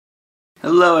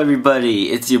Hello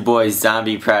everybody, it's your boy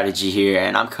Zombie Prodigy here,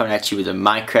 and I'm coming at you with a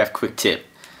Minecraft quick tip.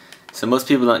 So most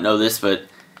people don't know this, but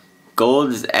gold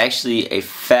is actually a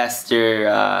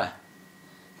faster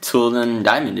tool than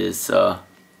diamond is, so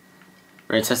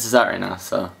we're going to test this out right now.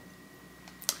 So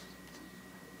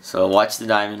watch the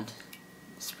diamond,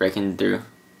 it's breaking through,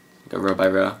 go row by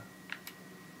row.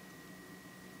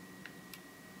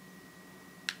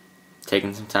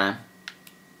 Taking some time.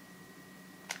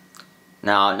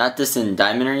 Now, not this in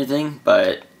diamond or anything,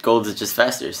 but gold is just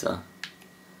faster, so.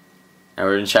 Now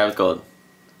we're going to try with gold.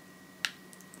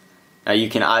 Now you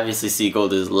can obviously see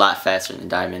gold is a lot faster than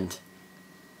diamond,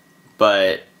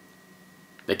 but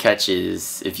the catch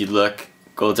is, if you look,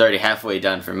 gold's already halfway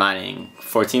done for mining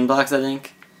 14 blocks, I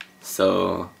think.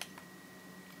 So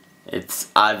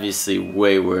it's obviously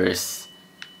way worse.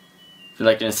 If you're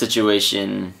like in a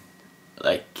situation,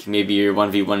 like maybe you're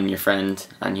 1v1 your friend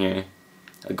on here,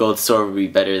 a gold sword would be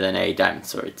better than a diamond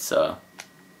sword, so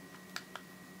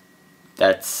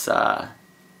that's the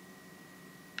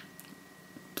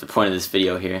point of this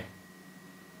video here.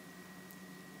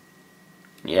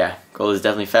 Yeah, gold is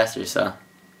definitely faster, so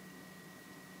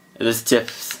if this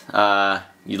tips,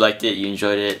 you liked it, you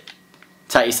enjoyed it,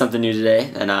 taught you something new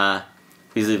today, then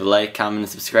please leave a like, comment, and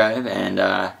subscribe, and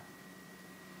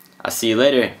I'll see you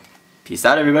later. Peace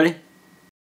out, everybody.